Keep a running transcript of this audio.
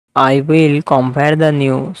I will compare the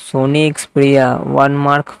new Sony Xperia 1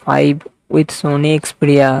 Mark 5 with Sony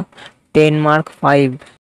Xperia 10 Mark 5.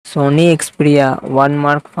 Sony Xperia 1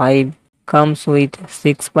 Mark 5 comes with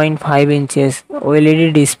 6.5 inches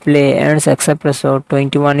OLED display and success ratio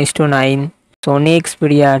 21:9. Sony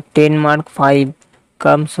Xperia 10 Mark 5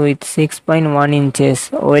 comes with 6.1 inches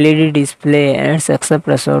OLED display and success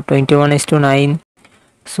ratio 21:9.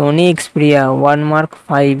 Sony Xperia 1 Mark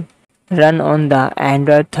 5 run on the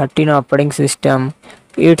Android 13 operating system.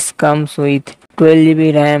 It comes with 12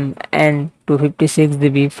 GB RAM and 256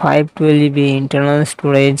 GB 512 GB internal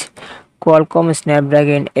storage. Qualcomm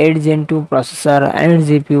Snapdragon 8 Gen 2 processor and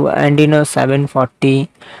GPU Adreno 740.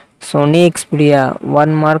 Sony Xperia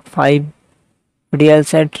 1 Mark 5 real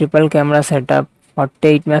set triple camera setup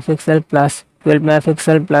 48 megapixel plus 12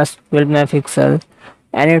 megapixel plus 12 megapixel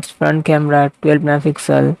and its front camera 12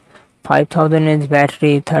 megapixel 5000 mAh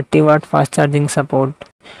battery 30-watt fast charging support.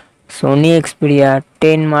 Sony Xperia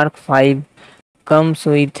 10 Mark 5 comes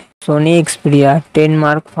with Sony Xperia 10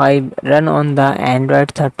 Mark 5 run on the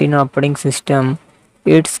Android 13 operating system.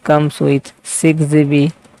 It comes with 6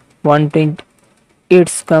 GB 120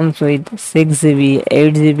 it comes with 6 GB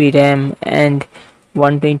 8 GB RAM and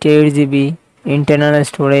 128 GB internal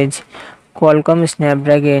storage. Qualcomm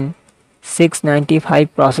Snapdragon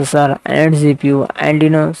 695 processor and GPU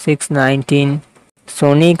Adreno 619.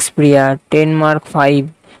 Sony Xperia 10 Mark 5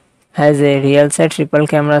 has a real set triple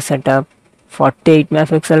camera setup 48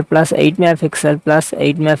 megapixel plus 8 megapixel plus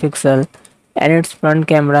 8 megapixel and its front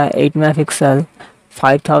camera 8 megapixel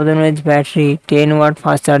 5000 mAh battery 10-watt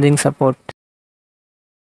fast charging support.